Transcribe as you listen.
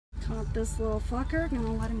Caught this little fucker.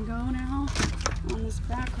 Gonna let him go now on this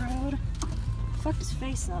back road. Fucked his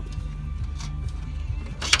face up.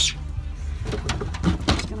 Just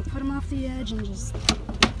gonna put him off the edge and just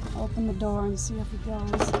open the door and see if he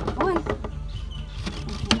goes. Go on.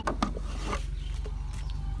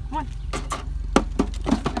 Come on.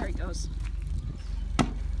 There he goes.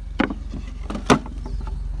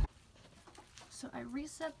 So I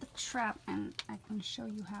reset the trap and I can show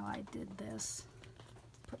you how I did this.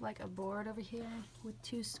 Put like a board over here with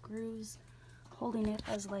 2 screws holding it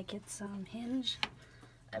as like its hinge.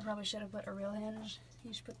 I probably should have put a real hinge.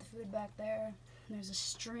 You should put the food back there. There's a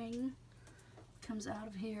string comes out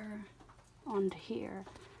of here onto here.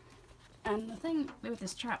 And the thing with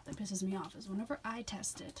this trap that pisses me off is whenever I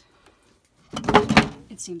test it,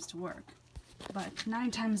 it seems to work. But 9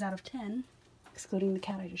 times out of 10, excluding the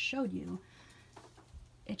cat I just showed you,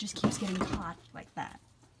 it just keeps getting caught like that.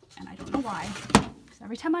 And I don't know why, because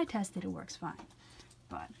every time I test it, it works fine.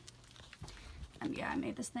 But, yeah, I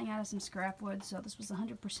made this thing out of some scrap wood, so this was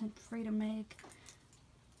 100% free to make.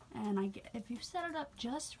 And if you set it up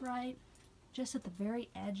just right, just at the very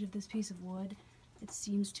edge of this piece of wood, it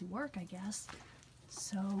seems to work, I guess.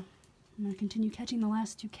 So I'm going to continue catching the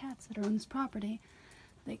last 2 cats that are on this property.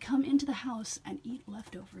 They come into the house and eat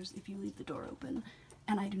leftovers if you leave the door open,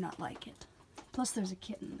 and I do not like it. Plus there's a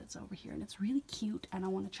kitten that's over here, and it's really cute, and I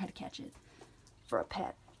want to try to catch it for a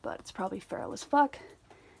pet, but it's probably feral as fuck.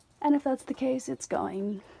 And if that's the case, it's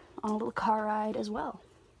going on a little car ride as well.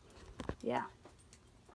 Yeah.